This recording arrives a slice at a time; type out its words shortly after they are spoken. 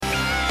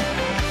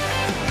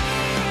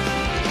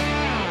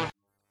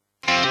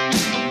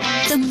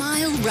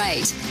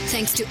rate,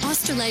 thanks to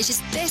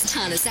Australasia's best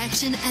harness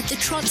action at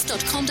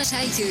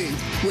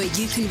thetrots.com.au, where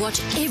you can watch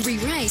every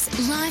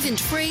race live and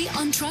free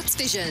on Trots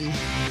Vision.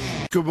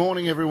 Good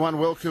morning, everyone.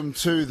 Welcome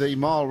to the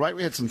mile rate.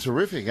 We had some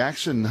terrific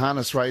action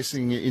harness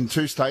racing in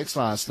two states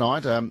last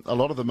night. A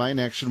lot of the main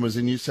action was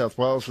in New South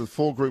Wales with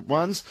 4 Group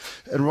 1s.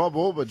 And Rob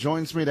Auber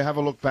joins me to have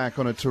a look back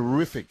on a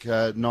terrific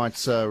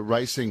night's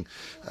racing,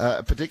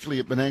 particularly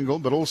at Menangle,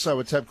 but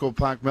also at Tabcorp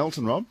Park,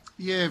 Melton, Rob.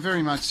 Yeah,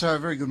 very much so.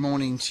 Very good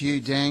morning to you,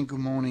 Dan. Good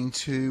morning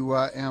to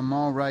our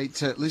mile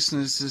rate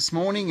listeners this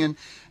morning. And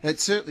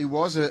it certainly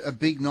was a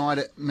big night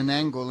at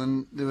Menangle,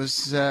 and there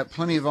was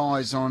plenty of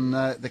eyes on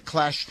the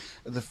clash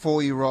of the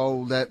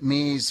 4-year-old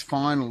mares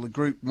final, the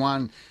Group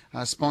 1,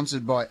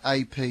 sponsored by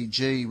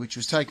APG, which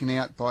was taken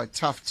out by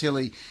Tough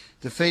Tilly,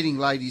 defeating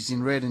Ladies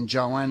in Red and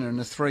Joanna and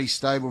the 3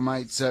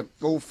 stablemates,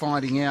 all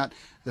fighting out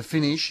the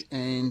finish.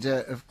 And,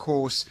 of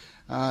course,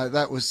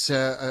 that was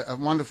a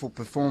wonderful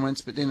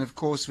performance. But then, of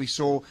course, we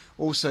saw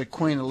also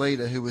Queen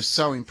Alida, who was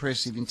so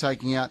impressive in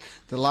taking out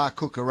the La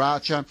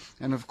Cucaracha,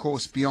 and, of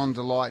course, Beyond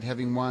Delight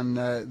having won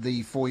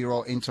the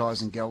 4-year-old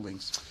Entires and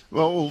Geldings.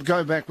 Well, we'll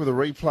go back with the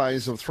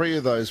replays of 3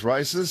 of those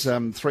races,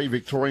 3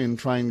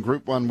 Victorian-trained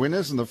Group 1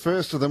 winners, and the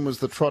first of them was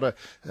the trotter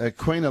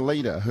Queen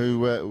Alida,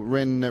 who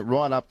ran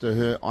right up to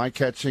her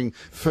eye-catching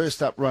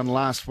first-up run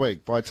last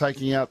week by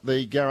taking out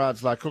the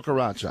Garrard's La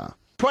Cucaracha.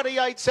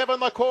 28-7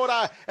 the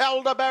quarter.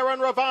 Aldebaran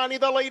Ravani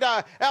the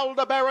leader.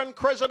 Aldebaran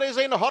Crescent is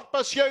in hot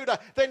pursuit.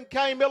 Then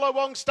came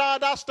Illawong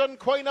Stardust and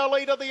Queen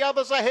Alida. The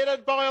others are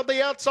headed by on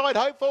the outside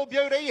Hopeful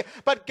Beauty.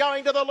 But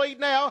going to the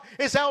lead now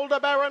is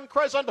Aldebaran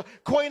Crescent.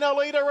 Queen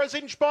Alida is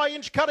inch by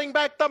inch cutting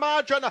back the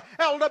margin.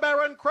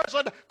 Aldebaran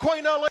Crescent.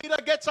 Queen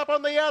Alida gets up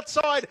on the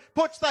outside.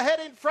 Puts the head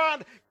in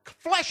front.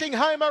 Flashing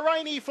home a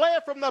rainy flare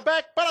from the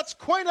back, but it's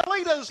Queen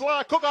Alida's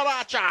La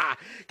Cucaracha.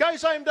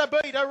 Goes home to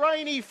beat a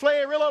rainy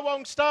flare,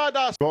 Illawong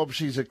Stardust. Rob,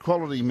 she's a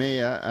quality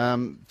mare,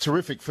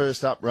 terrific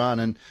first up run,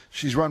 and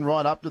she's run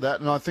right up to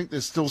that, and I think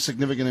there's still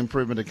significant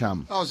improvement to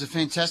come. Oh, it was a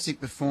fantastic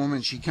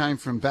performance. She came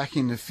from back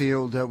in the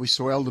field. We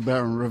saw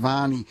Aldebaran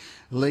Ravani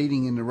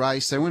leading in the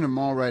race. They went a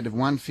mile rate of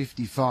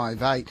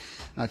 155.8,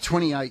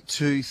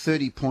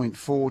 28.2, 30.4,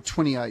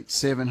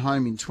 28.7,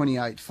 home in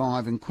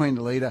 28.5, and Queen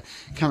Alida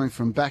coming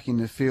from back in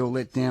the field,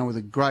 let down with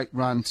a great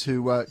run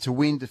to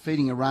win,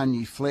 defeating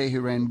Aranye Flair,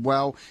 who ran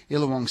well.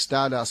 Illawong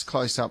Stardust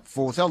close up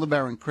 4th.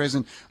 Aldebaran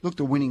Crescent looked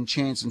a winning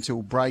chance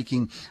until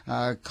breaking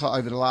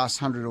over the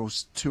last 100 or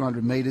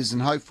 200 metres,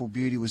 and Hopeful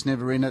Beauty was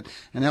never in it,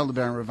 and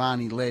Aldebaran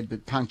Ravani led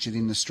but punctured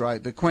in the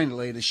straight. But Queen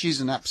Alida, she's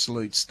an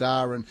absolute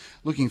star, and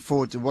looking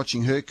forward to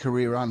watching her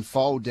career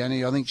unfold,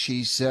 Danny. I think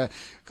she's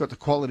got the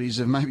qualities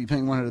of maybe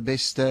being one of the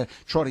best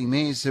trotting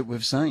mares that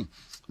we've seen.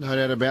 No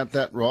doubt about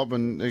that, Rob,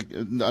 and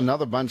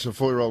another bunch of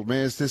 4-year-old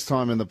mares, this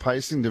time in the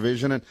pacing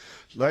division. And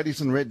Ladies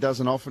in Red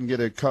doesn't often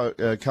get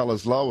her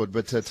colours lowered,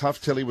 but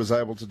Tough Tilly was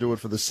able to do it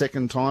for the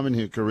second time in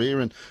her career,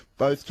 and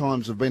both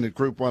times have been at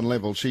Group 1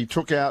 level. She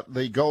took out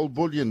the Gold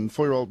Bullion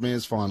 4-year-old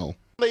mares final.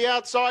 The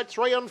outside,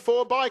 3 and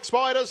 4 bike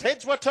spiders.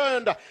 Heads were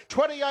turned.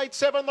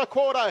 28-7 the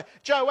quarter.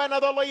 Joanna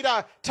the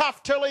leader.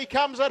 Tough Tilly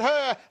comes at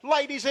her.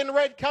 Ladies in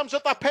Red comes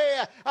at the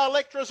pair.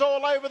 Electra's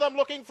all over them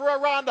looking for a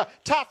run.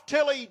 Tough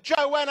Tilly,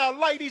 Joanna,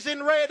 Ladies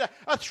in Red.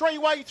 A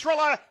 3-way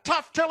thriller.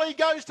 Tough Tilly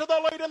goes to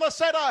the lead in the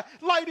centre.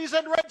 Ladies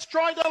in Red's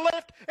trying to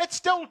left. It's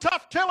still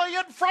Tough Tilly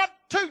in front.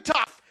 Too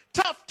tough.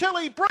 Tough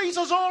Tilly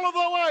breezes all of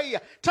the way.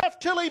 Tough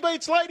Tilly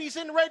beats Ladies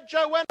in Red,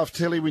 Joanna. Tough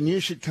Tilly, we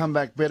knew she'd come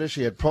back better.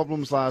 She had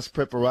problems last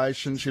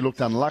preparation. She looked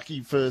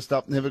unlucky first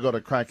up, never got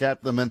a crack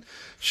at them, and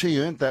she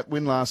earned that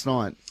win last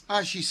night.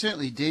 She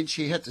certainly did.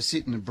 She had to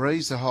sit in the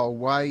breeze the whole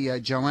way.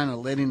 Joanna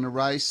led in the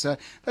race. They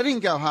didn't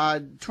go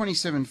hard.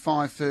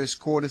 27.5 first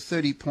quarter,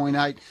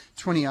 30.8,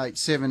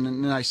 28.7,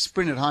 and they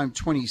sprinted home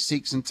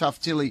 26. And Tough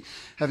Tilly,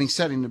 having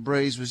sat in the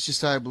breeze, was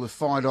just able to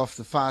fight off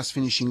the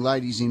fast-finishing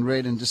Ladies in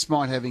Red. And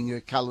despite having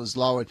her colours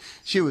lowered,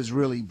 she was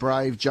really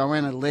brave.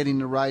 Joanna led in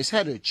the race,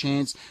 had her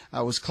chance,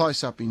 was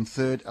close up in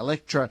 3rd.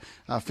 Electra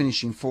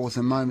finishing 4th,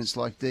 and moments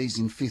like these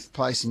in 5th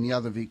place in the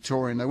other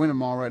Victorian. They went a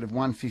mile rate of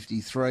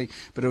 153,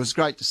 but it was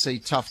great to see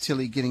Tough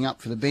Tilly getting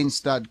up for the Ben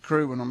Stud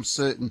crew, and I'm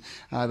certain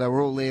they were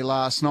all there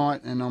last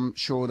night, and I'm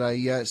sure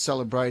they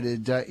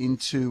celebrated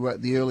into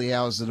the early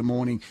hours of the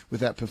morning with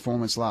that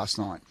performance last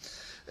night.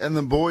 And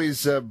the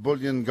boys'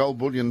 Gold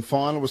Bullion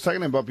final was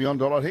taken in by Beyond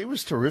Delight. He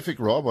was terrific,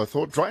 Rob. I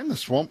thought Drain the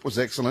Swamp was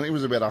excellent. He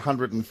was about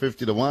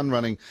 150 to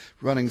 1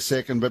 running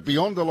second. But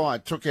Beyond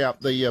Delight took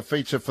out the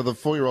feature for the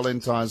 4-year-old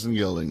Entires and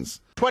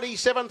Geldings.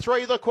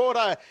 27-3 the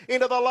quarter.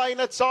 Into the lane,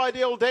 it's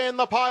Ideal Dan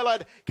the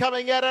pilot.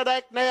 Coming at it,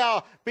 Act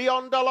Now.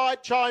 Beyond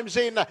Delight chimes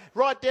in.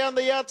 Right down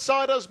the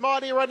outside as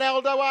Mighty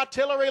Ronaldo.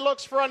 Artillery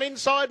looks for an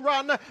inside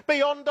run.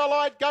 Beyond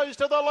Delight goes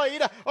to the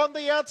lead. On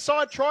the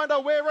outside, trying to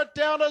wear it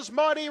down as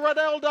Mighty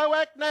Ronaldo.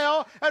 Act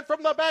Now. And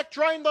from the back,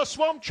 Drain the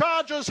Swamp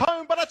charges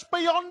home. But it's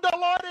Beyond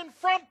Delight in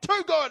front.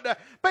 Too good.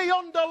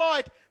 Beyond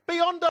Delight.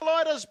 Beyond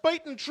Delight has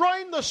beaten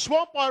Drain the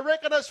Swamp. I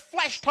reckon has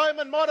flashed home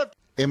and might have...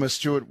 Emma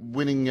Stewart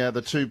winning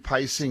the two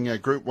pacing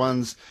Group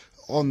 1s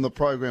on the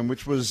program,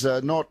 which was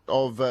not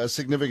of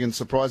significant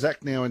surprise.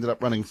 Act Now ended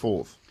up running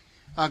fourth.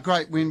 A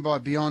great win by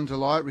Beyond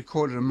Delight,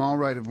 recorded a mile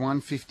rate of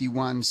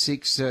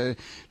 151.6,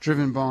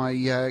 driven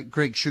by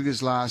Greg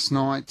Sugars last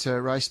night,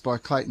 raced by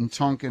Clayton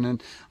Tonkin,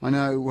 and I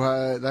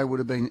know they would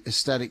have been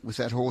ecstatic with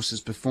that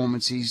horse's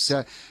performance. He's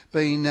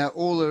been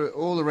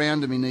all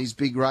around him in these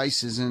big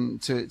races,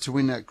 and to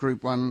win that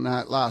Group 1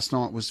 last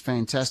night was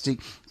fantastic.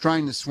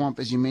 Drain the Swamp,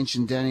 as you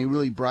mentioned, Danny,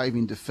 really brave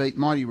in defeat.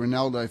 Mighty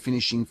Ronaldo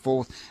finishing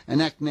fourth,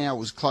 and Act Now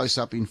was close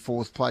up in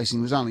fourth place. He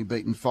was only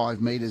beaten 5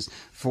 metres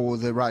for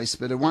the race,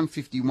 but a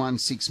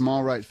 151.6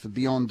 mile rate for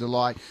Beyond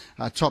Delight,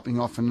 topping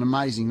off an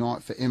amazing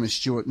night for Emma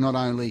Stewart, not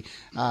only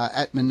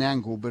at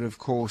Menangle, but of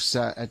course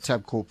at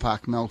Tabcorp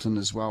Park Melton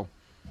as well.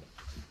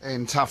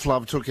 And Tough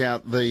Love took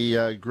out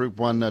the Group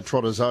 1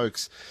 Trotters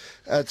Oaks.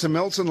 To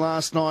Melton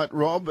last night,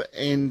 Rob,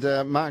 and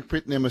Mark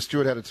Pitt and Emma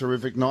Stewart had a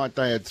terrific night.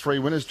 They had 3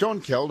 winners.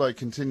 John Caldo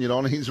continued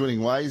on his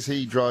winning ways.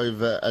 He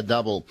drove a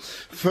double.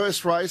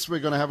 First race, we're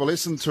going to have a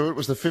listen to it,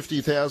 was the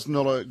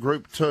 $50,000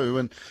 Group 2,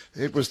 and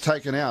it was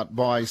taken out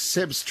by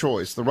Seb's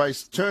Choice. The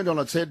race turned on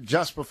its head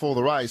just before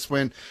the race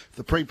when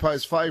the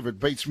pre-post favourite,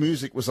 Beach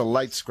Music, was a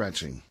late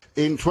scratching.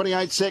 In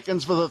 28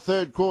 seconds for the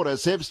third quarter,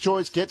 Seb's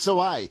Choice gets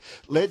away.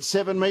 Led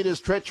 7 metres,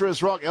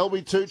 Treacherous Rock.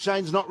 LB2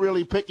 Chain's not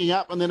really picking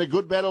up, and then a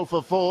good battle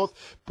for fourth,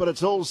 but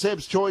it's all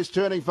Seb's Choice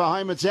turning for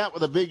home. It's out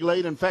with a big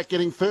lead, in fact,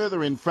 getting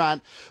further in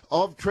front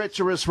of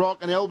Treacherous Rock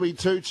and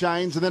LB2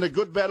 Chains, and then a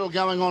good battle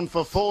going on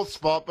for fourth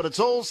spot, but it's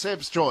all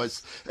Seb's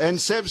Choice,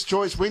 and Seb's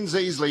Choice wins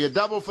easily. A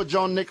double for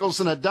John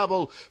Nicholson, a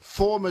double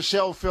for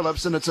Michelle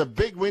Phillips, and it's a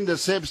big win to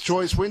Seb's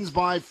Choice, wins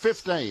by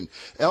 15.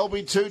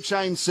 LB2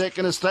 Chains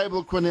second, a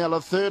stable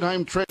Quinella third.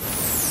 Home trip.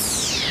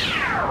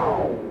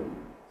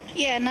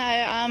 Yeah,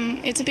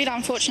 no, it's a bit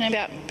unfortunate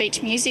about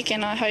Beach Music,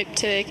 and I hope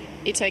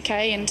it's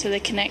okay, and to the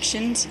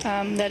connections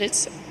that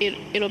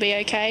it'll be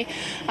okay.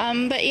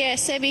 But yeah,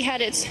 Sebi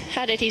had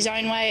it his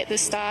own way at the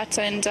start,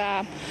 and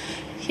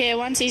yeah,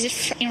 once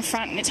he's in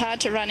front, it's hard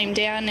to run him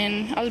down.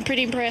 And I was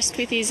pretty impressed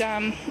with his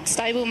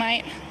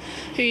stablemate,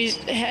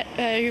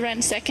 who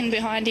ran second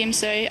behind him.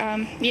 So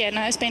yeah,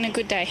 no, it's been a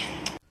good day.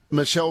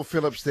 Michelle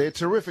Phillips there.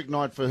 Terrific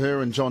night for her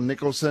and John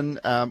Nicholson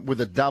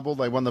with a double.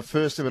 They won the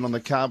first event on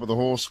the card with a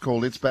horse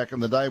called It's Back in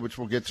the Day, which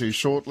we'll get to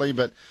shortly.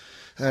 But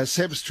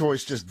Seb's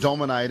Choice just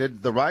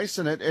dominated the race,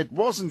 and it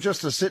wasn't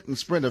just a sit and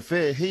sprint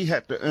affair. He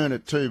had to earn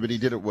it too, but he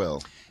did it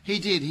well. He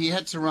did. He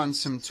had to run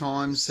some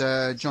times.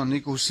 John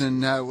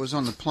Nicholson was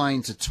on the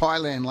plane to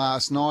Thailand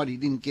last night. He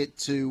didn't get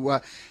to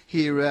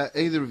hear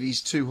either of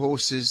his two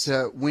horses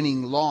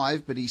winning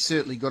live, but he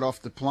certainly got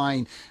off the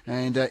plane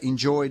and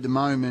enjoyed the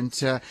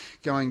moment,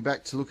 going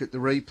back to look at the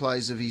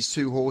replays of his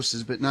two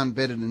horses, but none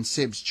better than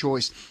Seb's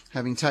Choice,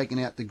 having taken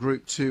out the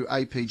Group 2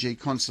 APG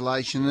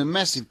Constellation. And a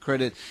massive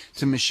credit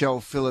to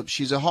Michelle Phillips.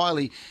 She's a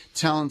highly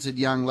talented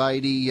young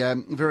lady,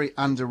 very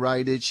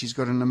underrated. She's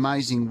got an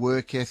amazing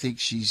work ethic.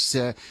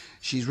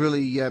 She's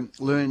really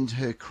learned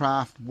her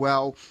craft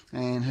well,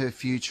 and her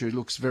future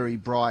looks very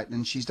bright.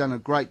 And she's done a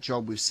great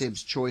job with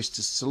Seb's Choice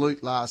to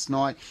salute last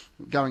night,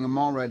 going a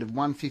mile rate of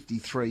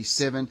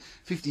 153.7,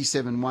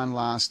 57.1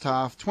 last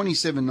half,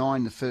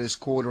 27.9 the first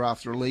quarter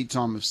after a lead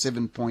time of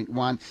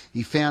 7.1.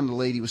 He found the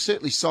lead. He was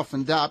certainly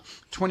softened up.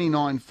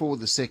 29.4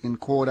 the second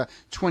quarter,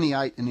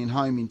 28 and then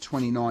home in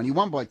 29. He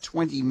won by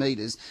 20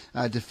 metres,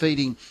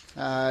 defeating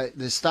the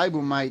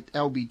stablemate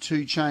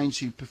LB2 Chains,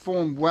 who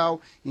performed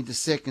well into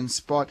second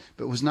spot,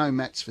 but was no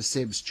match for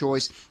Seb's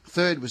Choice.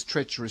 Third was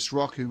Treacherous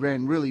Rock, who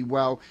ran really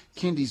well.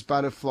 Kindy's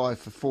Butterfly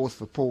for fourth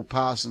for Paul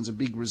Parsons, a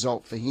big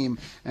result for him,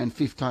 and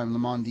fifth home Le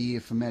Mondier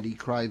for Matty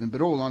Craven.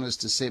 But all honours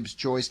to Seb's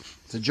Choice,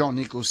 to John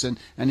Nicholson,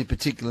 and in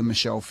particular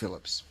Michelle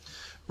Phillips.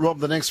 Rob,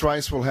 the next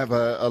race we'll have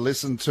a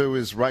listen to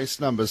is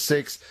race number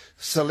 6.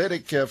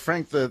 Soletic,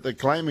 Frank, the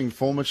claiming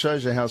form. It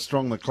shows you how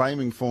strong the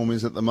claiming form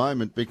is at the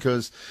moment,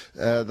 because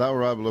they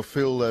were able to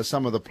fill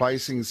some of the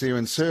placings here.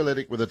 And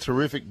Soletic with a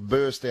terrific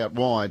burst out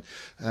wide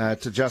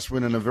to just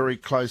win in a very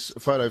close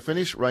photo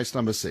finish. Race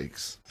number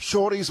 6.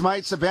 Shorty's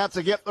mate's about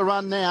to get the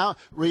run now.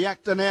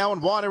 Reactor now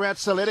and wider out.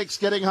 Soletic's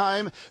getting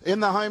home in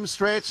the home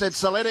stretch. It's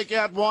Soletic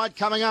out wide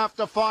coming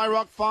after Fire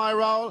Rock, Fire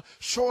Roll.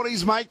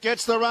 Shorty's mate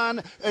gets the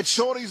run. It's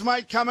Shorty's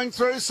mate coming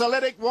through.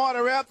 Soletic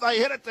wider out. They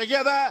hit it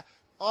together.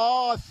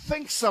 Oh, I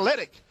think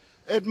Soletic.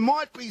 It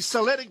might be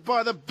Soletic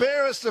by the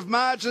barest of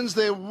margins.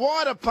 They're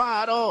wide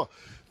apart. Oh,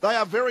 they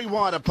are very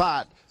wide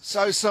apart.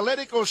 So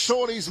Soletic or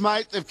Shorty's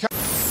mate, they've come.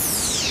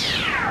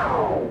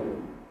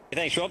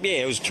 Thanks, Rob.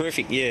 Yeah, it was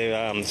terrific.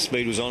 Yeah, the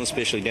speed was on,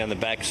 especially down the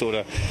back. Sort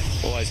of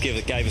always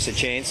gave us a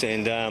chance,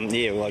 and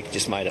yeah, like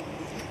just made it.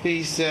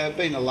 He's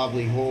been a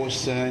lovely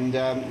horse, and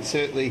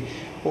certainly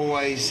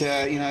always,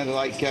 the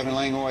late Gavin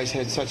Lang always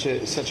had such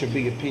a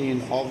big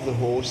opinion of the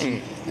horse,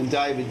 and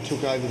David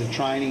took over the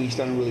training. He's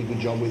done a really good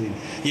job with him.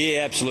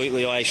 Yeah,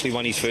 absolutely. I actually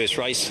won his first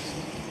race,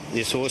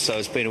 this horse, so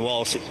it's been a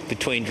while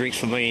between drinks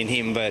for me and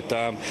him, but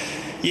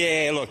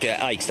yeah, look,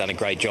 Ake's done a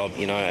great job.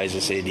 As I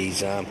said,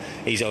 he's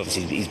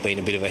been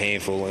a bit of a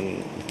handful,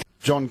 and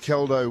John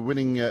Keldo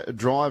winning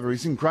driver.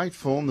 He's in great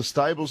form. The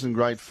stable's in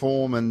great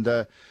form,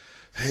 and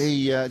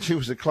she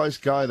was a close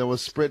go. There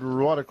was spread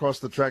right across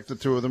the track, the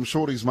two of them.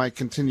 Shorty's mate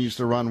continues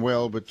to run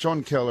well, but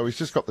John Keller, he's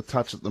just got the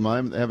touch at the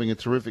moment. They're having a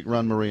terrific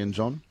run, Marie and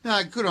John.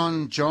 No, good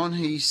on John.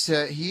 He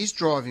is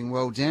driving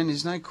well, Dan.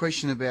 There's no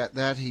question about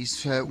that.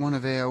 He's one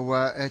of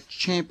our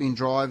champion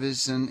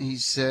drivers, and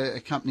he's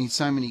accompanied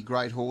so many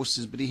great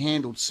horses, but he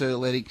handled Sir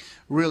Ledig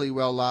really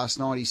well last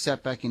night. He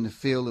sat back in the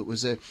field. It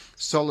was a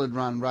solid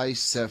run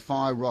race.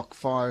 Fire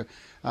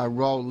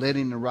Roll led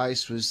in the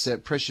race, was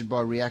pressured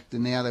by Reactor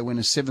now. They went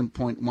a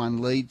 7.1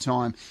 lead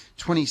time,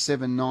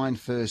 27.9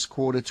 first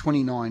quarter,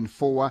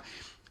 29.4.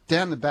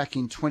 Down the back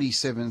in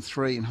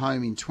 27.3 and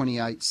home in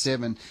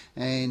 28.7.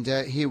 And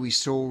here we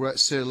saw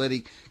Sir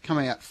Ledig come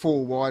out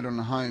 4 wide on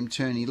the home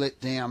turn. He let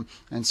down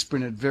and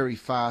sprinted very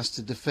fast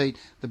to defeat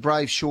the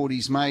brave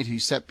Shorty's mate who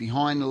sat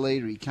behind the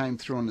leader. He came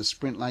through on the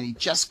sprint lane. He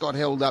just got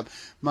held up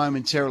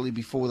momentarily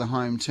before the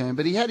home turn,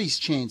 but he had his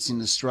chance in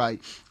the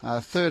straight.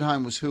 Third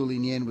home was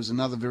Houlin was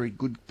another very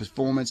good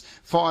performance.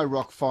 Fire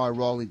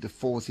Roll into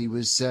fourth. He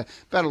was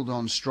battled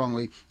on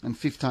strongly. And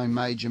fifth home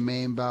Major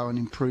Mambo, an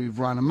improved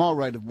run. A mile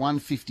rate of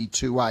 152.8,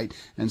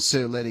 and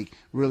Sir Ledig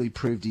really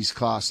proved his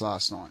class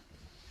last night.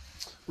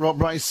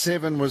 Rob, race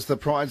 7 was the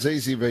Pride's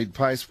Easy Beat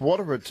pace.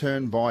 What a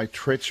return by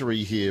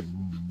Treachery here.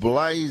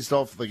 Blazed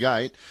off the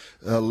gate,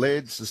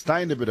 led,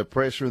 sustained a bit of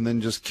pressure, and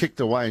then just kicked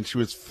away. And she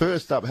was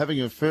first up, having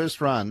her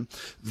first run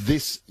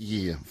this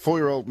year.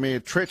 4-year-old mare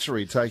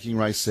Treachery taking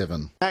race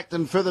 7. Back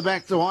and further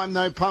back to I'm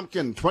No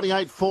Pumpkin.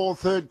 28.4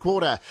 third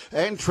quarter.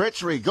 And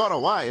Treachery got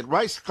away. It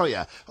raced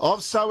clear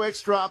of So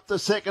Extra up the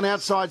second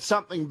outside.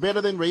 Something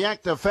better than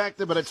Reactor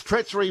Factor, but it's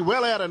Treachery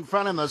well out in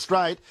front in the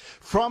straight.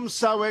 From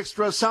So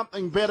Extra,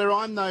 Something Better,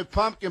 I'm No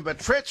Pumpkin, but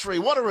Treachery,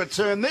 what a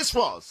return this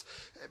was.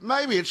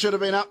 Maybe it should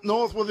have been up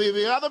north with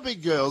the other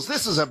big girls.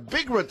 This is a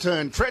big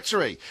return.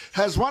 Treachery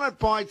has won it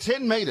by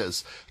 10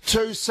 metres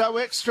to So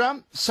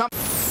Extra.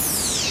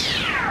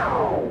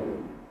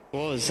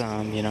 Was,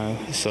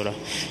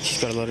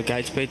 she's got a lot of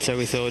gate speed, so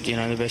we thought,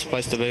 the best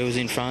place to be was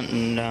in front,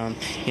 and,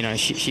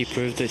 she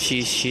proved that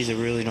she's a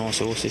really nice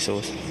horse, this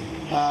horse.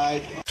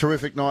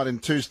 Terrific night in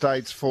 2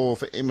 states for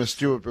Emma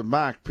Stewart, but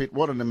Mark Pitt,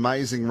 what an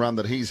amazing run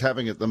that he's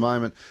having at the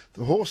moment.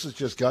 The horses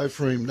just go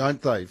for him,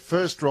 don't they?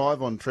 First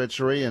drive on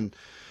Treachery, and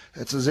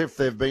it's as if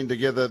they've been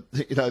together,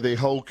 their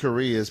whole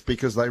careers,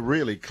 because they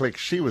really click.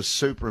 She was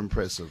super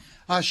impressive.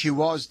 Oh, she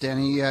was,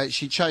 Danny.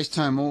 She chased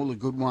home all the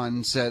good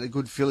ones, the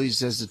good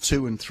fillies as a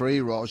 2- and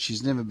 3-year-old.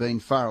 She's never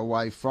been far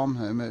away from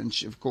her. And,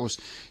 she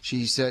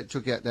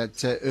took out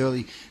that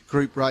early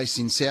group race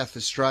in South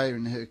Australia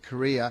in her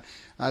career.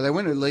 They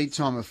went a lead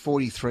time of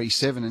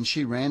 43.7, and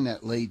she ran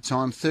that lead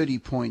time,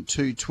 30.2,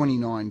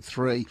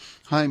 29.3,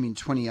 home in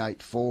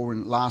 28.4,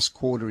 and last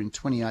quarter in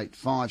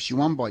 28.5. She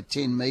won by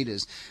 10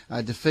 metres,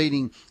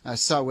 defeating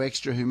So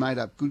Extra, who made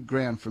up good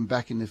ground from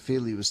back in the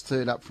field. He was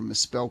third up from a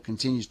spell,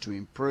 continues to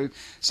improve.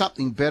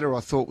 Something Better, I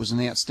thought, was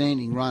an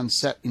outstanding run,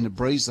 sat in the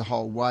breeze the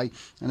whole way,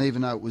 and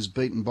even though it was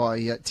beaten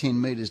by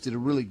 10 metres, did a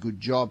really good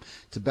job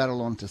to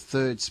battle on to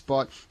third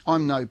spot.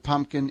 I'm No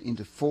Pumpkin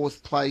into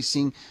fourth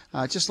placing,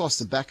 just lost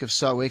the back of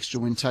So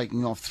Extra when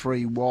taking off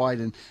 3 wide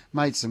and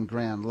made some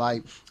ground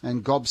late.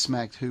 And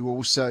Gobsmacked, who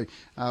also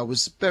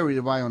was buried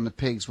away on the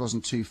pegs,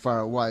 wasn't too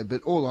far away,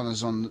 but all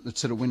honours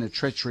to the winner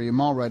Treachery, a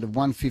mile rate of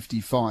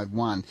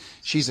 155.1.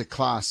 She's a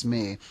class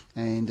mare,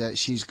 and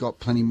she's got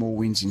plenty more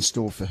wins in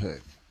store for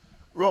her.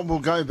 Rob, we'll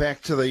go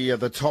back to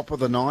the top of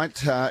the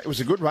night. It was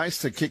a good race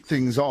to kick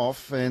things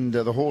off, and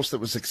the horse that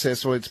was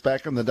successful, it's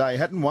back in the day.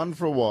 Hadn't won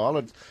for a while.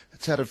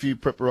 It's had a few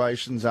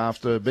preparations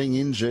after being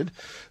injured.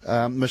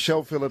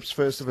 Michelle Phillips,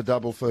 first of a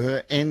double for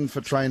her, and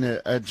for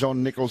trainer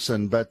John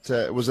Nicholson. But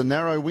it was a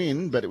narrow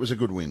win, but it was a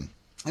good win.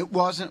 It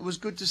was, and it was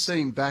good to see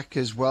him back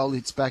as well.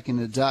 It's back in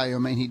the day. I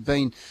mean, he'd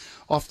been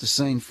off the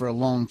scene for a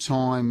long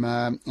time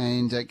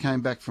and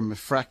came back from a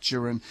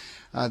fracture, and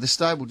the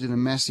stable did a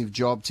massive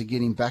job to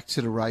get him back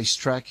to the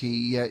racetrack.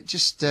 He had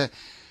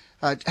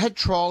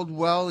trialled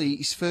well.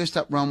 His first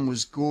up run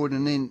was good,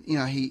 and then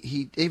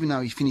he even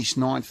though he finished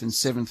 9th and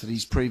 7th at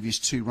his previous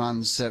 2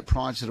 runs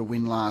prior to the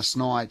win last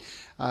night,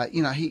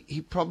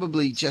 he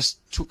probably just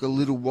took a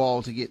little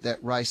while to get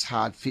that race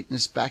hard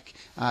fitness back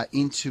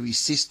into his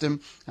system.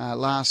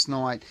 Last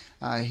night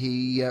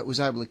he was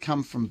able to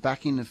come from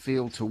back in the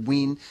field to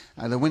win.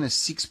 They went a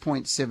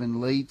 6.7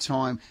 lead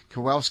time.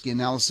 Kowalski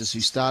Analysis, who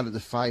started the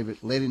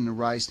favourite, led in the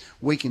race,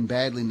 weakened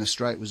badly in the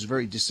straight, was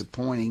very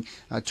disappointing.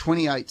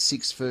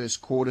 28.6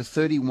 first quarter,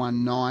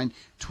 31.9,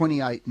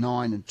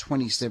 28.9 and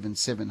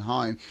 27.7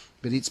 home.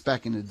 But it's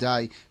back in the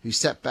day, who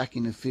sat back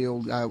in the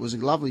field. It was a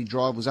lovely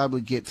drive, was able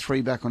to get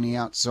 3 back on the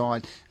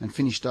outside and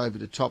finished over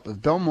the top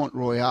of Belmont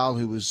Royale,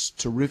 who was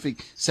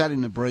terrific, sat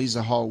in the breeze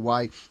the whole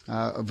way.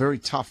 A very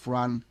tough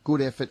run, good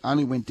effort,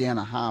 only went down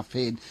a half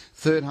head.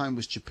 Third home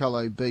was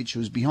Chapello Beach, who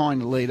was behind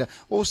the leader,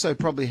 also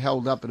probably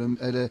held up at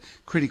a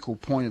critical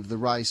point of the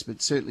race,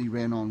 but certainly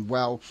ran on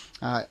well.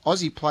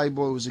 Aussie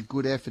Playboy was a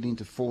good effort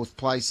into 4th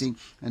placing,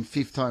 and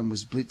 5th home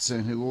was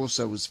Blitzer, who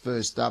also was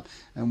first up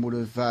and would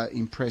have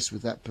impressed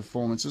with that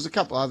performance. There was a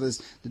couple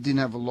others that didn't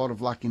have a lot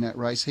of luck in that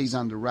race. He's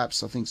Under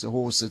Wraps, I think, is a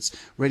horse that's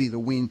ready to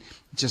win.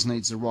 It just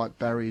needs the right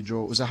barrier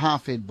draw. It was a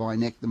half head by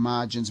neck, the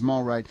margins,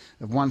 mile rate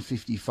of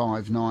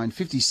 155.9,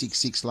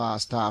 56.6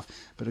 last half,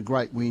 but a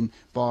great win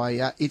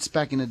by It's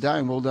Back in the Day.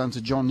 And well done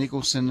to John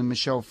Nicholson and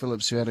Michelle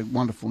Phillips, who had a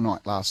wonderful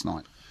night last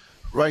night.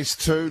 Race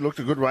 2 looked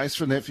a good race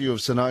for Nephew of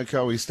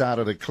Sunoco. He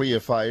started a clear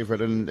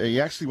favourite and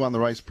he actually won the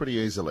race pretty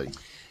easily.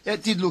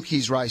 It did look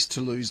his race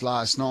to lose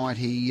last night.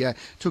 He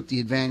took the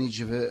advantage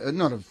of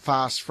not a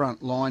fast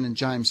front line, and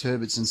James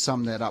Herbertson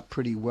summed that up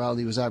pretty well.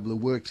 He was able to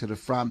work to the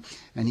front,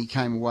 and he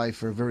came away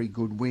for a very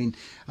good win.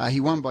 He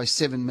won by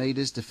 7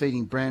 metres,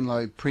 defeating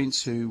Brownlow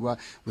Prince, who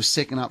was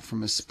second up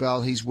from a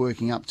spell. He's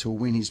working up to a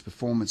win. His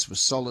performance was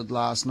solid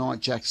last night.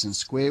 Jackson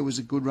Square was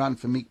a good run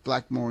for Mick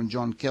Blackmore and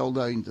John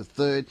Keldo into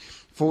third.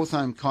 Fourth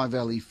home, Kai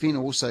Valley Finn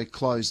also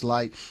closed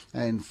late,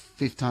 and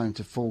fifth home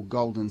to 4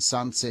 Golden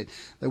Sunset.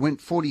 They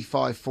went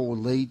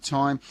 45.4 lead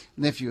time.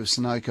 Nephew of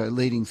Sunoco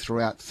leading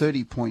throughout,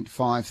 30.5,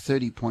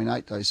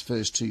 30.8 those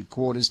first 2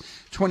 quarters,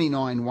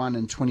 29.1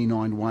 and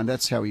 29.1.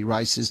 That's how he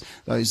races,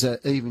 those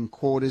even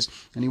quarters,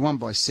 and he won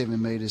by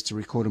 7 metres to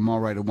record a mile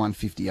rate of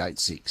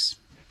 158.6.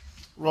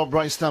 Rob,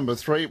 race number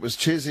 3, it was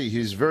Chizzy,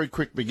 who's a very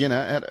quick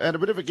beginner. Had a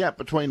bit of a gap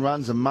between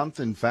runs, a month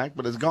in fact,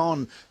 but has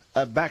gone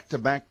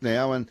back-to-back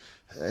now, and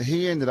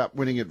he ended up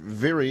winning it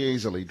very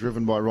easily,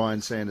 driven by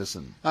Ryan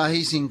Sanderson.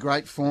 He's in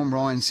great form,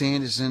 Ryan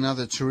Sanderson,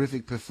 another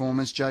terrific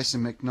performance.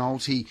 Jason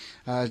McNulty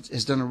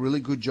has done a really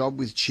good job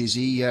with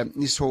Chizzy.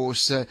 This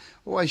horse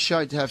always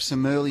showed to have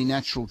some early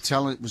natural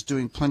talent, was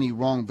doing plenty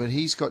wrong, but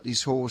he's got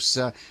this horse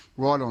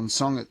right on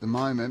song at the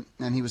moment,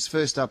 and he was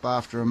first up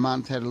after a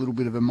month, had a little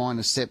bit of a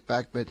minor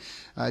setback, but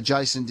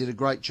Jason did a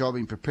great job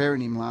in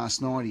preparing him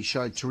last night. He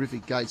showed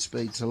terrific gate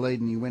speed to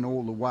lead, and he went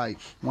all the way.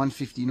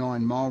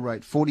 159 mile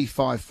rate,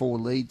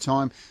 45.4 lead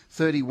time,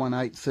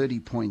 31.8,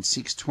 30.6,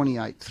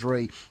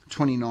 28.3,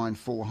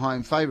 29.4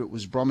 home. Favourite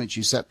was Bromwich,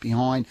 who sat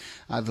behind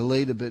the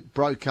leader, but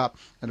broke up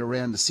at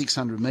around the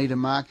 600 metre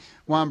mark.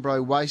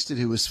 Warnbro Wasted,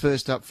 who was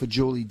first up for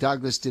Julie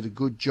Douglas, did a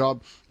good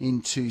job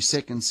into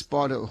second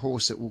spot, a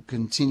horse that will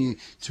continue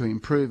to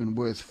improve and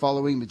worth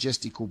following.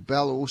 Majestical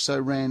Bell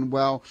also ran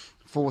well.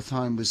 Fourth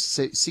home was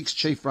 6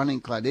 Chief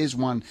Running Clades,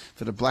 one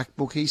for the Black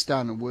Book. He's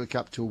starting to work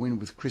up to a win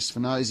with Chris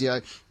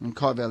Finozio. And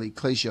Kai Valley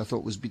Cliche, I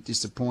thought, was a bit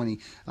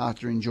disappointing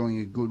after enjoying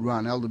a good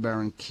run.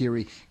 Aldebaran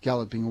Kiri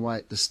galloping away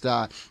at the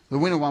start. The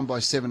winner won by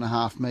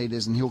 7.5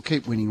 metres, and he'll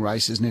keep winning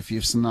races, Nephew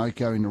of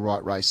Sunoco, in the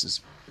right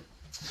races.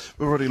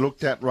 We've already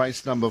looked at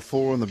race number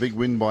 4 and the big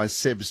win by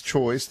Seb's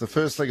Choice. The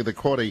first leg of the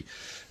quaddie,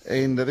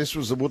 and this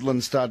was the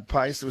Woodland Stud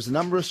Pace. There was a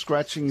number of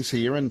scratchings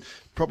here, and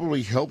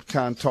probably helped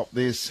Can't Top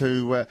This,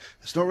 who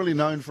is not really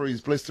known for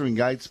his blistering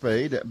gate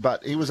speed,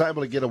 but he was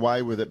able to get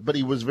away with it. But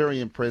he was very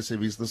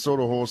impressive. He's the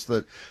sort of horse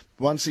that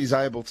once he's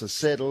able to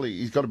settle,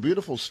 he's got a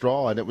beautiful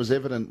stride. It was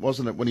evident,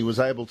 wasn't it, when he was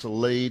able to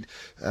lead.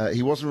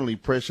 He wasn't really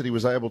pressured. He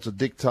was able to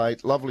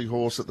dictate. Lovely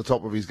horse at the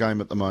top of his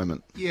game at the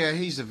moment. Yeah,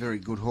 he's a very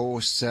good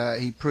horse.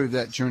 He proved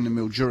that during the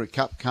Mildura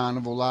Cup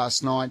Carnival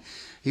last night.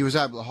 He was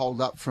able to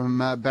hold up from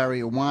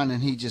barrier 1,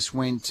 and he just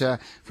went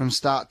from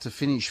start to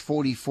finish.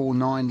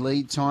 44.9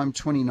 lead time,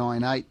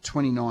 29.8,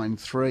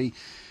 29.3.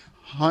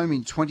 Home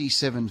in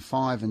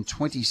 27.5 and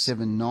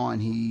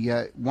 27.9. He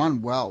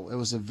won well. It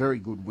was a very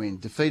good win.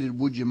 Defeated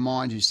Would You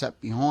Mind, who sat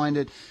behind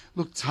it.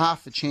 Looked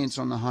half a chance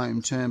on the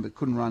home turn, but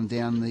couldn't run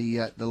down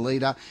the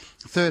leader.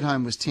 Third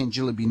home was 10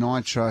 Jillaby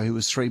Nitro, who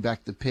was 3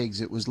 back the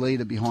pegs. It was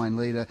leader behind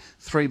leader,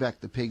 3 back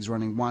the pegs,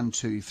 running 1,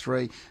 2,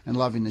 3, and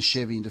Loving the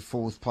Chevy into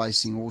 4th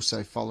placing,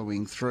 also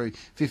following through.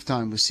 Fifth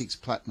home was 6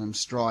 Platinum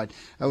Stride.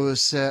 It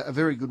was a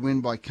very good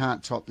win by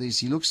Can't Top This.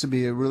 He looks to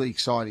be a really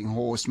exciting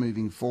horse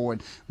moving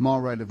forward.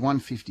 Mile rate of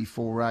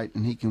 154.8,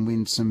 and he can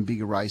win some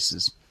bigger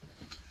races.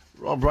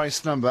 Rob,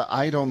 race number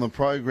 8 on the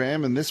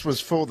program, and this was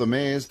for the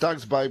mares.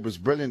 Doug's Babe was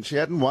brilliant. She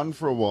hadn't won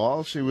for a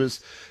while. She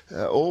was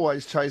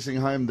always chasing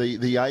home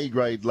the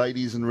A-grade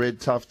Ladies in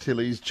Red, Tough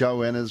Tillies,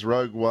 Joannas,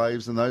 Rogue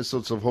Waves, and those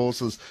sorts of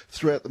horses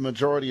throughout the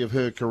majority of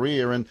her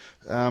career.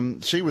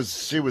 And she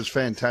was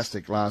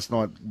fantastic last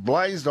night.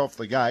 Blazed off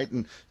the gate,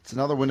 and it's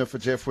another winner for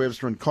Jeff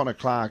Webster and Connor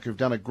Clark, who've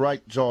done a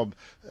great job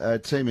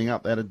teaming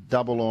up. They had a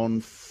double on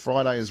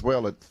Friday as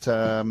well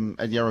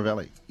at Yarra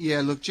Valley.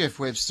 Yeah, look, Jeff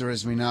Webster,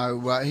 as we know,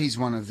 he's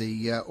one of the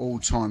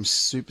all-time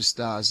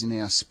superstars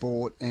in our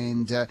sport.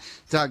 And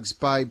Doug's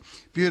Babe,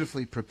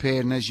 beautifully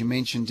prepared. And as you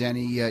mentioned,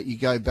 Danny, you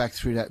go back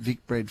through that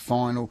Vic Bred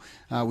final,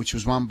 which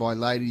was won by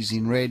Ladies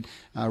in Red.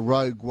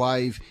 Rogue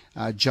Wave,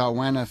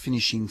 Joanna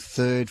finishing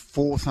 3rd.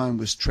 4th home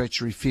was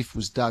Treachery. 5th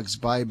was Doug's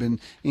Babe. And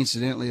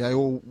incidentally, they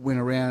all went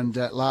around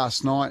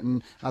last night,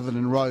 and other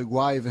than Rogue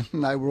Wave,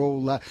 and they were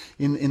all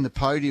in the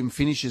podium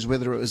finishes,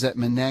 whether it was at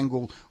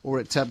Menangle or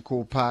at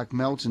Tabcorp Park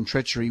Melton.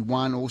 Treachery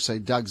won, also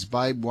Doug's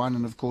Babe won,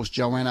 and of course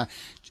Joanna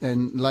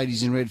and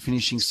Ladies in Red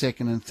finishing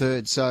second and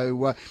third.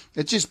 So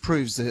it just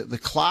proves the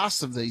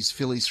class of these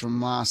fillies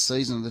from last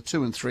season, the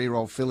 2- and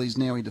 3-year-old fillies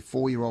now into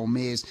 4-year-old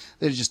mares.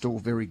 They're just all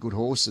very good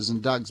horses,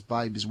 and Doug's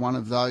Babe is one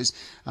of those.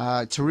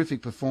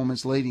 Terrific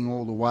performance, leading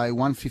all the way,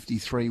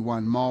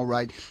 153.1 mile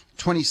rate.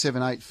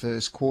 27.8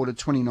 first quarter,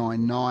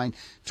 29.9,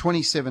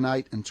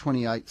 27.8 and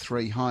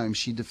 28.3 home.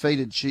 She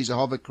defeated She's a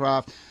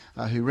Hovercraft,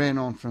 who ran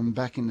on from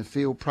back in the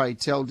field. Pray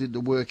Tell did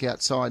the work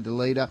outside the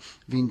leader.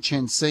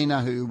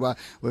 Vincenzina, who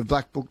we've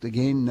black booked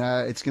again.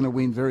 It's going to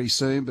win very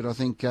soon, but I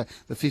think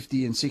the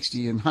 50 and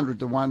 60 and 100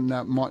 to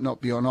 1 might not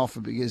be on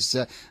offer, because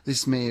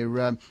this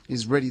mare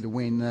is ready to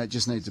win.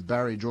 Just needs a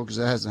barrier draw because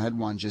it hasn't had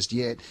one just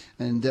yet.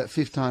 And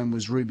fifth home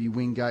was Ruby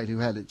Wingate, who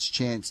had its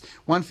chance.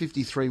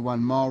 153.1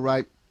 mile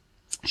rate.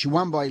 She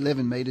won by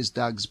 11 metres,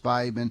 Doug's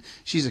Babe, and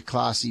she's a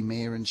classy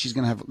mare, and she's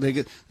going to have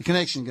the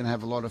connection going to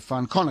have a lot of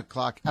fun. Connor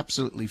Clark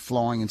absolutely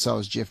flying, and so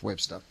is Jeff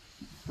Webster.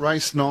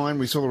 Race 9,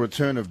 we saw the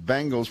return of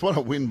Bangles. What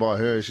a win by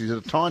her. She's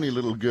a tiny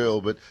little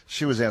girl, but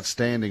she was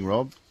outstanding,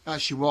 Rob.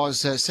 She was,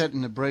 sat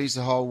in the breeze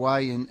the whole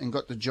way and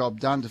got the job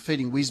done,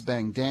 defeating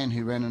Whizbang Dan,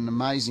 who ran an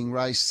amazing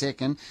race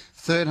second.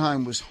 Third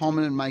home was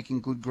Hominin,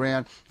 making good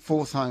ground.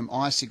 Fourth home,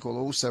 Icicle,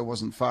 also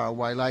wasn't far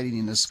away. Lady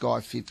in the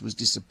Sky, fifth, was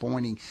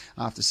disappointing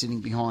after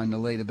sitting behind the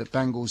leader. But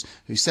Bangles,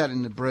 who sat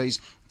in the breeze,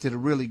 did a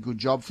really good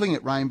job. Fling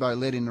It Rainbow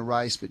led in the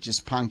race, but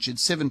just punctured.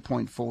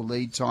 7.4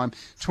 lead time,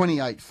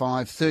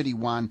 28.5,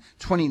 31,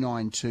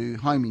 29.2,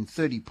 home in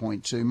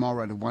 30.2, mile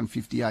rate of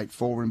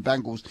 158.4, and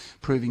Bangles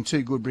proving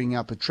too good, bringing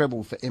up a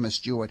treble for Emma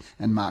Stewart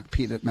and Mark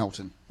Pitt at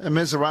Melton. And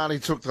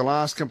Maserati took the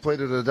last,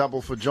 completed a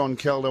double for John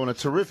Keldo, and a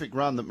terrific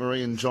run that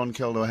Marie and John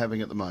Keldo are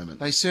having at the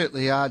moment. They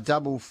certainly are.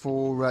 Double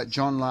for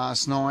John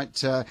last night.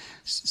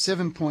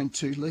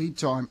 7.2 lead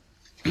time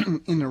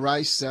in the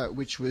race,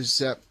 which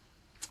was...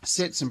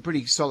 set some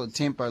pretty solid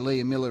tempo.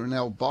 Leah Miller and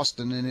Elle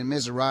Boston, and then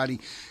Maserati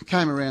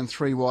came around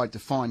 3 wide to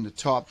find the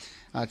top.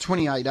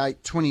 28.8,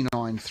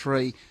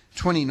 29.3,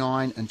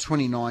 29 and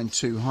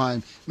 29.2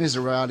 home.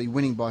 Maserati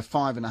winning by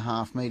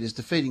 5.5 metres,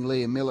 defeating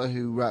Leah Miller,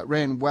 who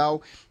ran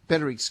well.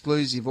 Better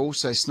Exclusive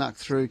also snuck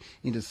through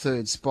into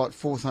third spot.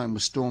 Fourth home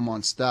was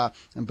Stormont Star,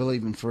 and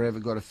Believin' Forever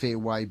got a fair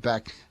way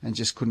back and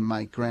just couldn't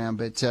make ground.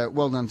 But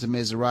well done to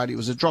Maserati. It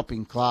was a drop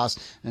in class,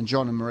 and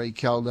John and Marie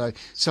Caldo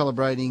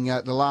celebrating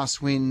the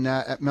last win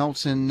at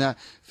Melton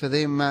for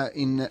them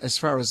in as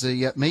far as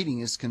the meeting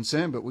is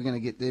concerned. But we're going to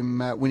get them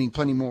winning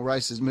plenty more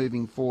races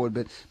moving forward.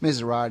 But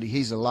Maserati,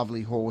 he's a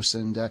lovely horse,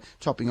 and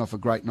topping off a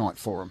great night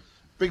for him.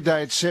 Big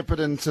day at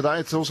Shepparton today.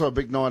 It's also a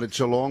big night at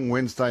Geelong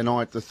Wednesday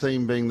night, the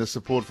theme being the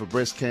support for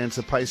breast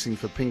cancer, pacing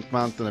for Pink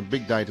Month, and a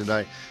big day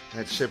today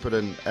at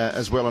Shepparton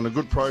as well, and a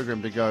good program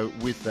to go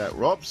with that,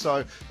 Rob.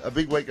 So a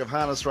big week of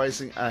harness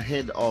racing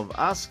ahead of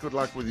us. Good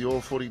luck with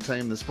your footy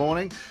team this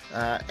morning,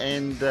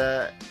 and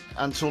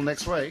until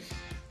next week.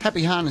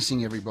 Happy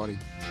harnessing, everybody.